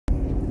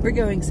We're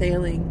going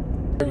sailing.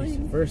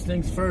 First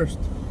things first.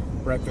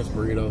 Breakfast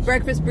burritos.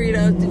 Breakfast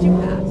burritos. Did you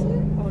pass it?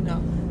 Oh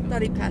no. I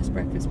thought he passed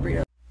breakfast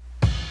burritos.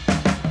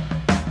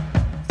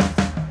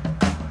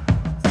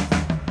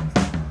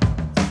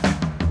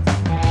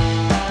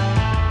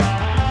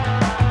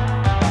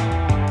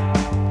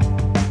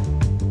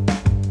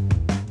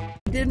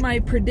 I did my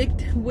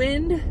predict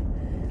wind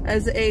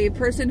as a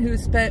person who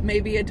spent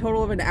maybe a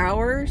total of an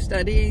hour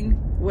studying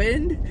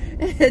wind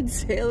and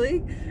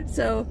sailing.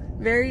 So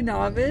very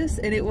novice,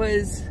 and it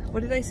was,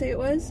 what did I say it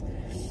was?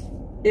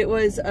 It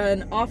was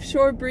an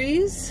offshore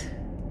breeze,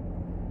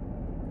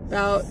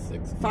 about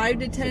 5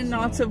 to 10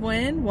 knots of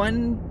wind,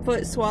 1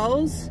 foot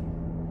swells,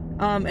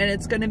 and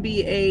it's going to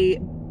be a,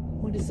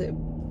 what is it,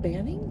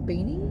 banning?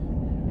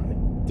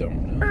 I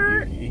don't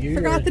know.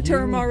 Forgot the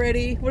term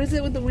already. What is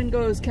it when the wind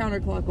goes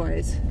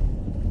counterclockwise?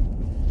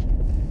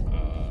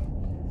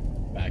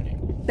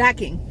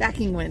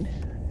 Backing wind.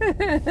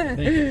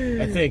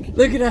 I think.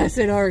 Look at us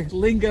and our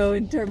lingo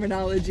and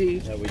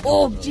terminology.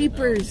 Oh,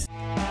 jeepers.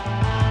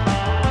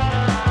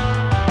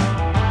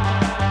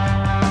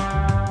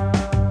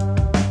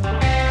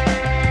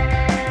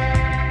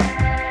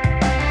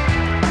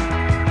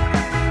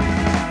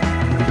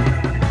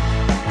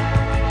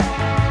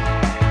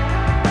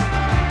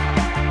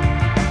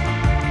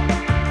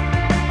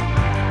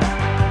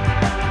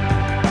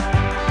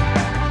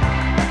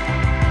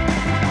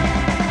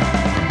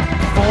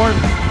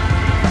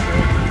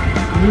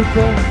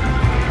 Neutral,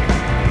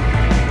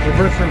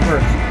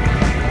 reverse.